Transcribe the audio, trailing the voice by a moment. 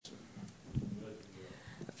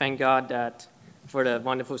thank God that for the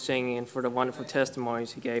wonderful singing and for the wonderful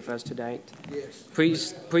testimonies He gave us today. Yes.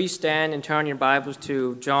 Please stand and turn your Bibles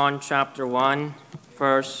to John chapter 1,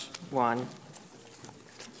 verse 1.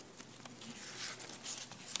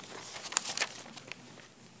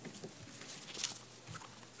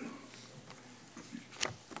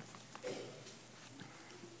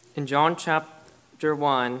 In John chapter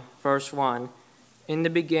 1, verse 1, in the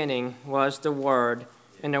beginning was the Word,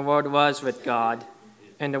 and the Word was with God,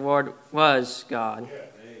 and the Word was God.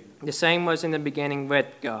 The same was in the beginning with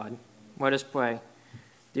God. Let us pray.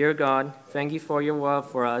 Dear God, thank you for your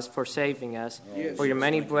love for us, for saving us, for your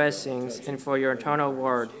many blessings, and for your eternal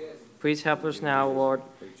Word. Please help us now, Lord,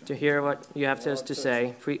 to hear what you have to us to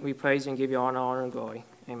say. We praise and give you honor and glory.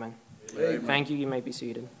 Amen. Thank you. You may be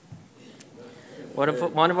seated. What a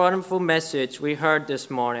wonderful message we heard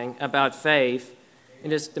this morning about faith.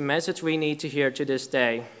 It is the message we need to hear to this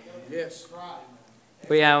day. Yes.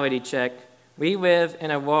 Reality check. We live in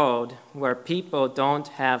a world where people don't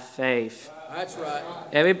have faith. That's right.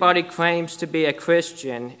 Everybody claims to be a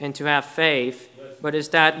Christian and to have faith, but is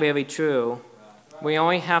that really true? We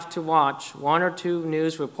only have to watch one or two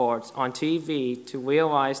news reports on TV to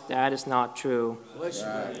realize that is not true.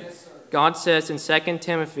 God says in 2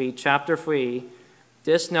 Timothy chapter 3,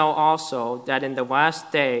 this know also that in the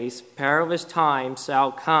last days perilous times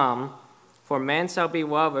shall come, for men shall be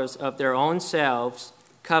lovers of their own selves,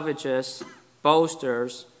 covetous,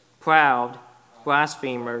 boasters, proud,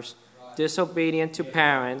 blasphemers, disobedient to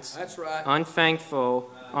parents, That's right. unthankful,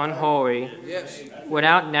 unholy, Yes.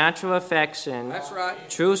 without natural affection, That's right.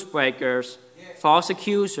 truce breakers, false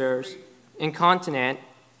accusers, incontinent,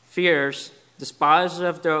 fierce, despisers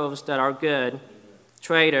of those that are good,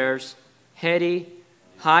 traitors, heady,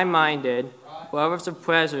 high-minded, lovers of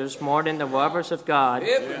pleasures more than the lovers of God,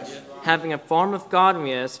 having a form of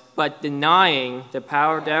godliness, but denying the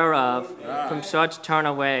power thereof, from such turn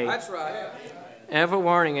away. That's right. Ever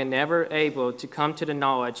learning and never able to come to the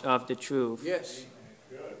knowledge of the truth. Yes.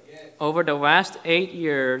 Over the last 8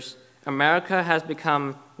 years, America has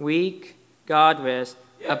become weak, godless,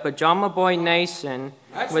 a pajama boy nation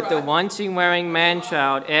with the onesie-wearing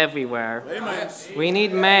man-child everywhere. Amen. We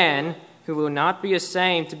need men who will not be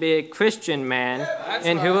ashamed to be a Christian man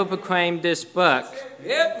and who will proclaim this book.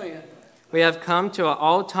 Yep, man. We have come to an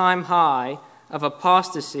all-time high of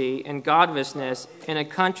apostasy and godlessness in a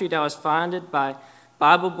country that was founded by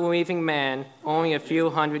Bible-believing men only a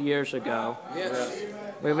few hundred years ago. Yes.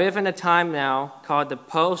 We live in a time now called the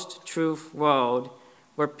post-truth world,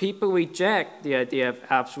 where people reject the idea of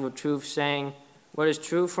absolute truth, saying, what is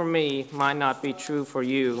true for me might not be true for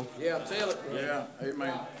you. Yeah, tell it. Yeah,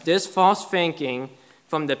 amen. This false thinking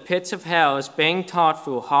from the pits of hell is being taught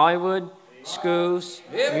through Hollywood, schools,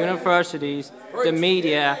 universities, the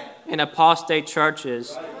media, and apostate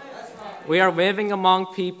churches. We are living among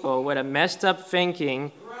people with a messed up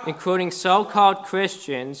thinking, including so-called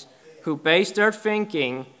Christians who base their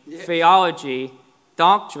thinking, theology,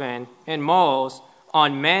 doctrine, and morals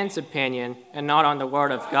on man's opinion and not on the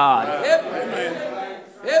Word of God.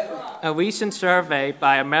 A recent survey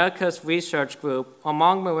by America's Research Group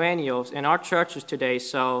among millennials in our churches today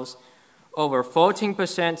shows over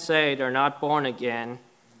 14% say they're not born again,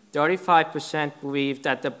 35% believe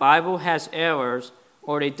that the Bible has errors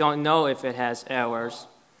or they don't know if it has errors,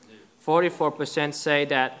 44% say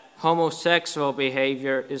that homosexual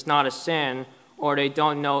behavior is not a sin or they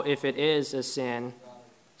don't know if it is a sin,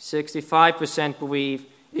 65% believe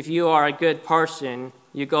if you are a good person,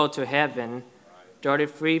 you go to heaven.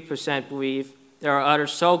 33% believe there are other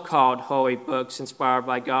so-called holy books inspired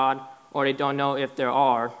by God, or they don't know if there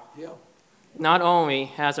are. Not only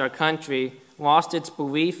has our country lost its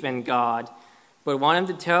belief in God, but one of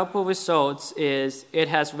the terrible results is it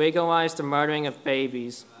has legalized the murdering of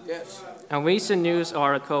babies. Yes. A recent news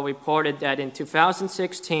article reported that in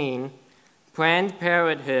 2016, Planned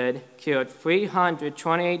Parenthood killed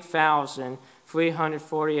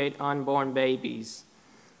 328,348 unborn babies.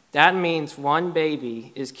 That means one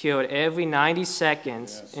baby is killed every 90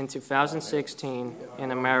 seconds in 2016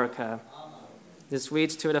 in America. This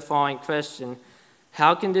leads to the following question.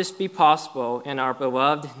 How can this be possible in our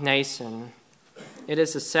beloved nation? It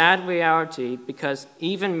is a sad reality because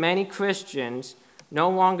even many Christians no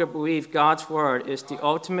longer believe God's Word is the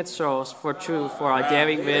ultimate source for truth for our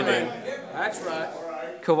daily living. That's right.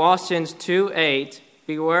 Colossians 2:8,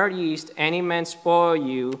 beware lest any man spoil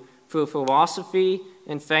you through philosophy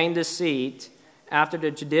and vain deceit, after the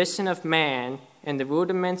tradition of man and the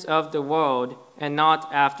rudiments of the world, and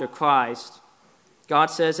not after Christ. God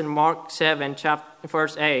says in Mark 7,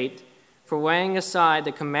 verse 8, for laying aside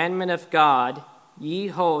the commandment of God, ye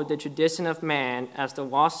hold the tradition of man as the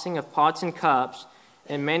washing of pots and cups,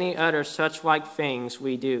 and many other such like things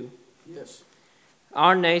we do. Yes.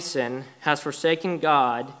 Our nation has forsaken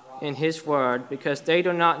God in his word because they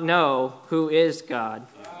do not know who is God.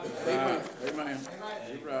 Amen. Amen.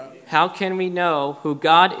 You're right. How can we know who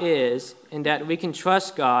God is and that we can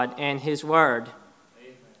trust God and his word?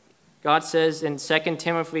 God says in 2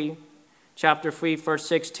 Timothy chapter 3, verse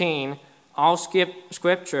 16, all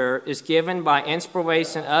scripture is given by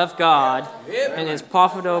inspiration of God and is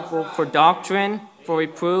profitable for doctrine, for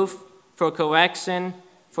reproof, for correction,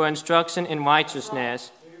 for instruction in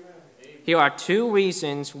righteousness. Here are two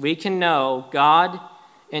reasons we can know God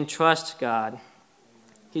and trust God.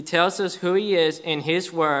 He tells us who he is in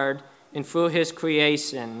his word and through his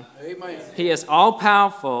creation. Amen. He is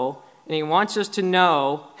all-powerful, and he wants us to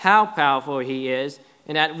know how powerful he is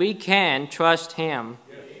and that we can trust him.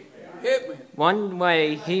 Amen. One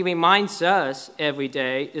way he reminds us every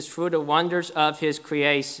day is through the wonders of his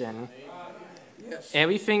creation. Yes.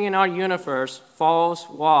 Everything in our universe follows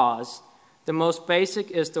laws. The most basic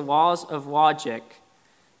is the laws of logic.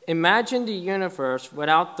 Imagine the universe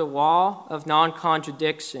without the law of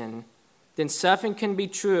non-contradiction. Then something can be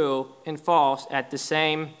true and false at the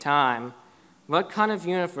same time. What kind of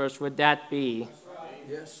universe would that be?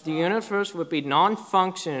 Yes. The universe would be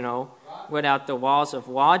non-functional without the laws of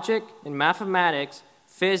logic and mathematics,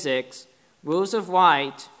 physics, rules of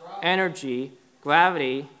light, energy,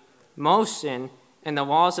 gravity, motion, and the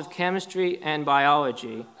laws of chemistry and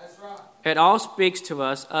biology. It all speaks to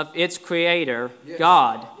us of its creator,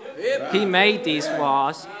 God. He made these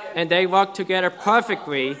laws, and they work together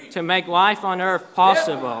perfectly to make life on earth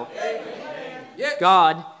possible.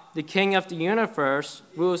 God, the King of the universe,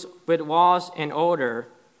 rules with laws and order.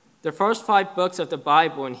 The first 5 books of the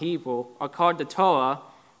Bible in Hebrew are called the Torah,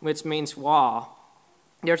 which means law.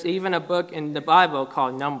 There's even a book in the Bible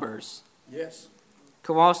called Numbers. Yes.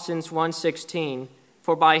 Colossians 1:16,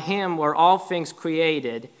 for by him were all things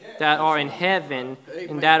created that are in heaven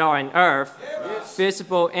and that are in earth,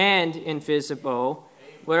 visible and invisible,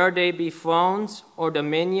 whether they be thrones or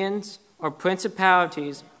dominions or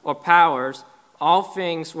principalities or powers, all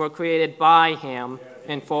things were created by him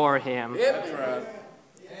and for him. That's right.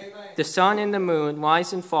 The sun and the moon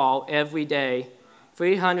rise and fall every day,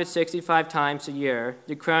 365 times a year,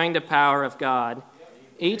 declaring the power of God.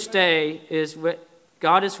 Each day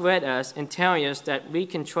God is with us and telling us that we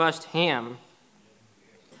can trust him.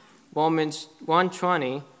 Romans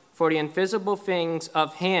 1:20, for the invisible things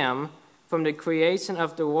of him from the creation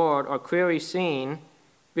of the world are clearly seen,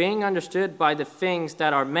 being understood by the things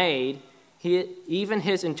that are made, even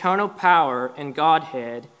his internal power and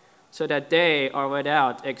Godhead, so that they are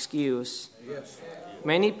without excuse. Yes.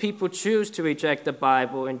 Many people choose to reject the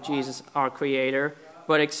Bible and Jesus, our Creator,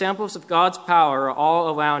 but examples of God's power are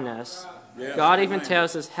all around us. Yes. God even Amen.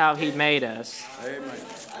 tells us how he made us. Amen.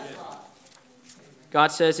 God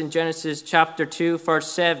says in Genesis chapter 2, verse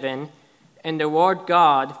 7, and the Lord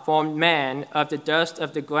God formed man of the dust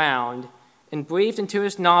of the ground and breathed into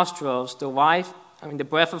his nostrils the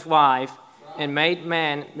breath of life, and made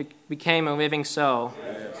man became a living soul.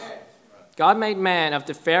 Yes. God made man of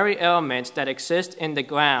the very elements that exist in the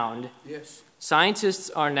ground. Yes. Scientists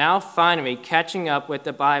are now finally catching up with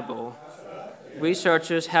the Bible.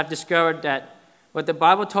 Researchers have discovered that what the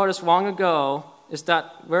Bible told us long ago is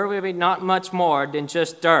that we're really not much more than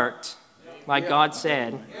just dirt, like God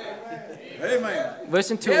said. Amen.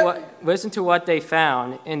 Listen to what they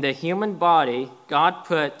found. In the human body, God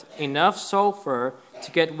put enough sulfur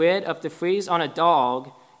to get rid of the fleas on a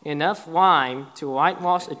dog, enough lime to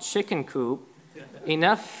whitewash a chicken coop,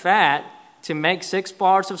 enough fat to make 6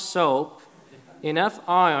 bars of soap, enough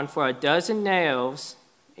iron for a dozen nails,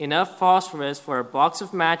 enough phosphorus for a box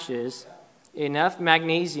of matches, enough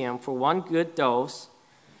magnesium for 1 good dose,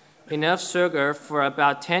 enough sugar for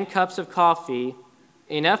about 10 cups of coffee,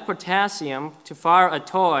 enough potassium to fire a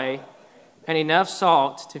toy, and enough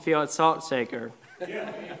salt to fill a salt shaker.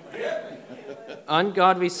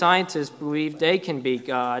 Ungodly scientists believe they can be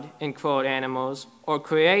God and quote animals or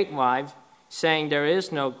create life, saying there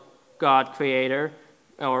is no God creator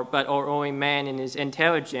but only man in his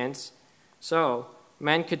intelligence. So,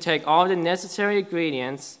 man could take all the necessary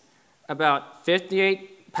ingredients, about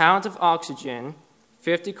 58 pounds of oxygen,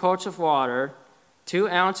 50 quarts of water, 2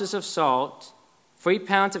 ounces of salt, 3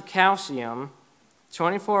 pounds of calcium,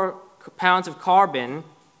 24 pounds of carbon,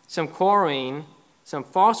 some chlorine, some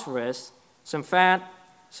phosphorus, some fat,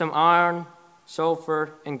 some iron,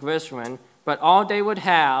 sulfur, and glycerin, but all they would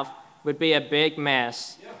have would be a big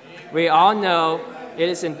mess. We all know it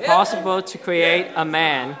is impossible to create a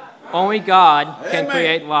man. Only God can Amen.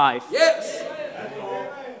 create life. Yes.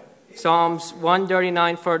 Psalms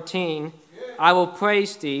 139:13, I will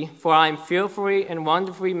praise thee, for I am fearfully and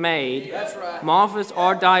wonderfully made. That's right. Marvelous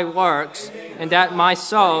are thy works, and that my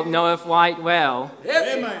soul knoweth right well.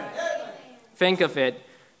 Amen. Think of it,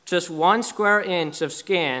 just 1 square inch of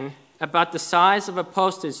skin, about the size of a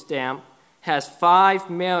postage stamp, has 5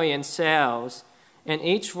 million cells, and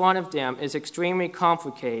each one of them is extremely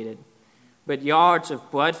complicated. But yards of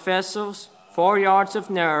blood vessels, 4 yards of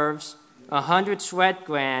nerves, 100 sweat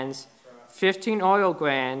glands, 15 oil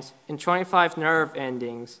glands, and 25 nerve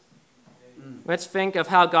endings. Let's think of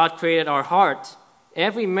how God created our heart.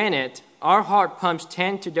 Every minute, our heart pumps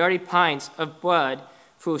 10 to 30 pints of blood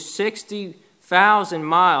through 60,000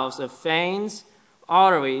 miles of veins,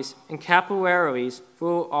 arteries, and capillaries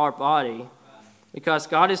through our body. Because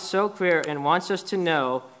God is so clear and wants us to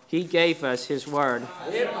know, He gave us His Word.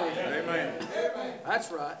 Amen. That's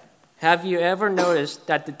right. Have you ever noticed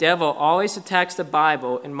that the devil always attacks the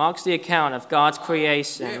Bible and mocks the account of God's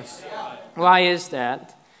creation? Yes. Why is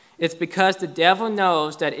that? It's because the devil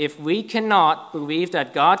knows that if we cannot believe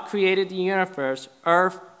that God created the universe,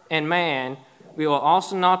 earth, and man, we will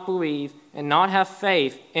also not believe and not have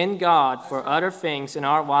faith in God for other things in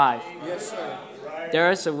our life. Yes, sir. There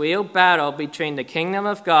is a real battle between the kingdom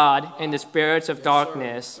of God and the spirits of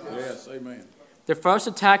darkness. Yes, amen. The first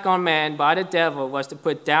attack on man by the devil was to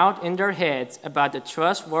put doubt in their heads about the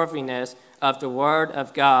trustworthiness of the Word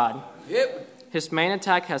of God. Yep. His main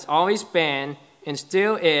attack has always been and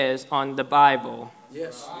still is on the Bible.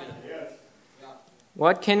 Yes.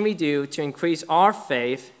 What can we do to increase our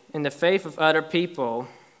faith and the faith of other people?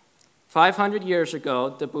 500 years ago,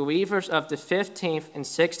 the believers of the 15th and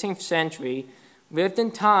 16th century lived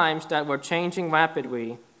in times that were changing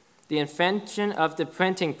rapidly. The invention of the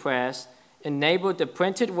printing press enabled the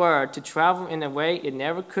printed word to travel in a way it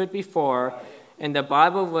never could before, and the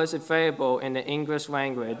Bible was available in the English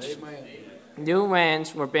language. Amen. New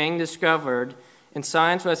lands were being discovered, and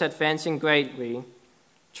science was advancing greatly.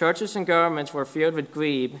 Churches and governments were filled with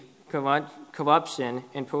greed, corruption,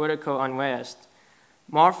 and political unrest.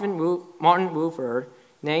 Martin Luther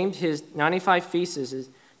named his 95 Theses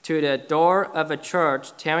to the door of a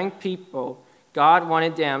church, telling people God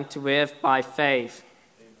wanted them to live by faith.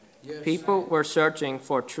 Yes. People were searching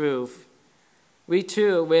for truth. We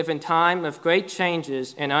too live in time of great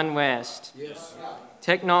changes and unrest. Yes.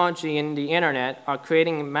 Technology and the internet are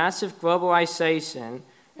creating massive globalization,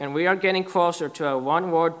 and we are getting closer to a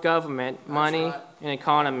one-world government, money, right. and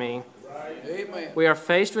economy. Amen. We are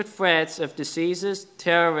faced with threats of diseases,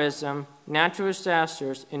 terrorism, natural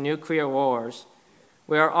disasters, and nuclear wars.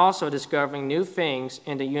 We are also discovering new things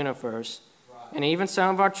in the universe. And even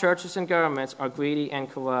some of our churches and governments are greedy and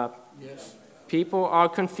corrupt. Yes. People are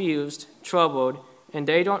confused, troubled, and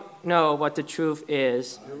they don't know what the truth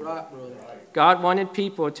is. You're right, brother. God wanted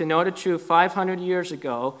people to know the truth 500 years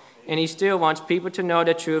ago, and He still wants people to know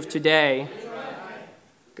the truth today.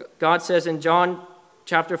 God says in John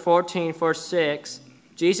chapter 14, verse 6,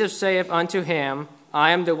 Jesus saith unto him,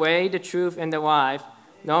 I am the way, the truth, and the life.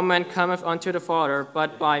 No man cometh unto the Father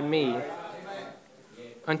but by me.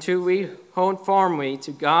 Until we hold firmly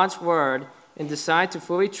to God's word and decide to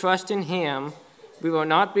fully trust in Him, we will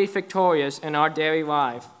not be victorious in our daily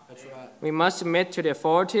life. That's right. We must submit to the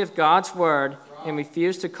authority of God's word and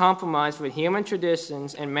refuse to compromise with human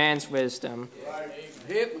traditions and man's wisdom.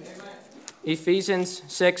 Yep. Ephesians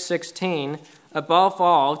 6:16, above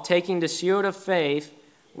all, taking the shield of faith,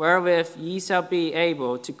 wherewith ye shall be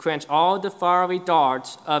able to quench all the fiery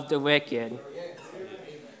darts of the wicked.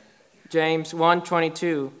 James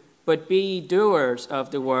 1:22, but be ye doers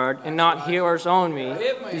of the word, and not hearers only,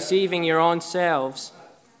 deceiving your own selves.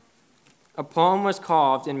 A poem was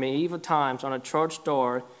carved in medieval times on a church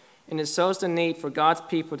door, and it shows the need for God's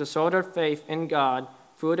people to show their faith in God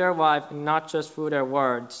through their life and not just through their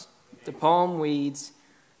words. The poem reads,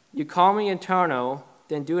 You call me eternal,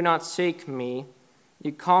 then do not seek me.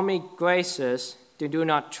 You call me gracious, then do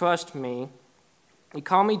not trust me. You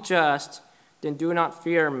call me just, then do not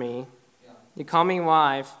fear me. You call me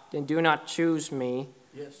wife, then do not choose me.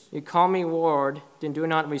 Yes. You call me Lord, then do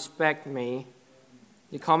not respect me.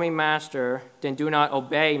 You call me master, then do not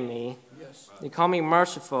obey me. Yes. You call me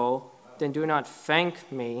merciful, then do not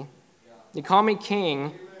thank me. You call me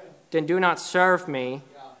king, then do not serve me.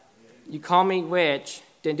 You call me rich,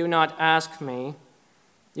 then do not ask me.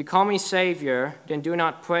 You call me savior, then do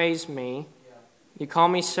not praise me. You call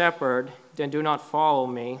me shepherd, then do not follow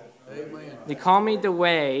me. Amen. You call me the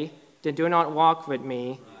way, then do not walk with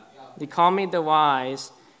me. You call me the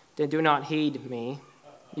wise, then do not heed me.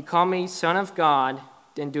 You call me Son of God,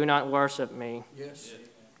 then do not worship me. Yes.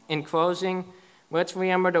 In closing, let's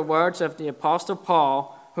remember the words of the Apostle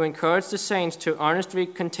Paul, who encouraged the saints to earnestly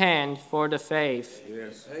contend for the faith.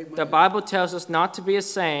 Yes. Amen. The Bible tells us not to be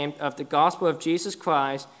ashamed of the gospel of Jesus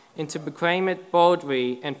Christ and to proclaim it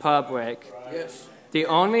boldly in public. Yes. The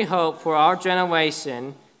only hope for our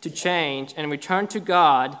generation to change and return to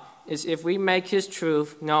God is if we make His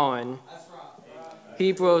truth known.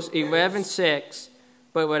 Hebrews 11:6.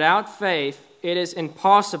 But without faith it is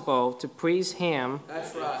impossible to please Him.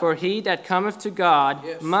 That's right. For he that cometh to God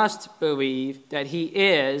Yes. must believe that He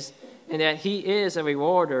is, and that He is a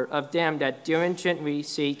rewarder of them that diligently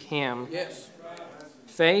seek Him. Yes.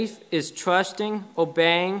 Faith is trusting,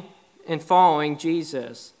 obeying, and following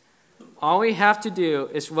Jesus. All we have to do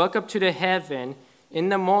is look up to the heaven in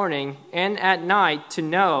the morning and at night to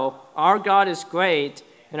know our God is great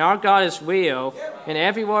and our God is real and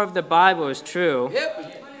every word of the Bible is true.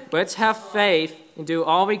 Yep. Let's have faith and do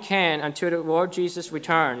all we can until the Lord Jesus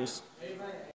returns.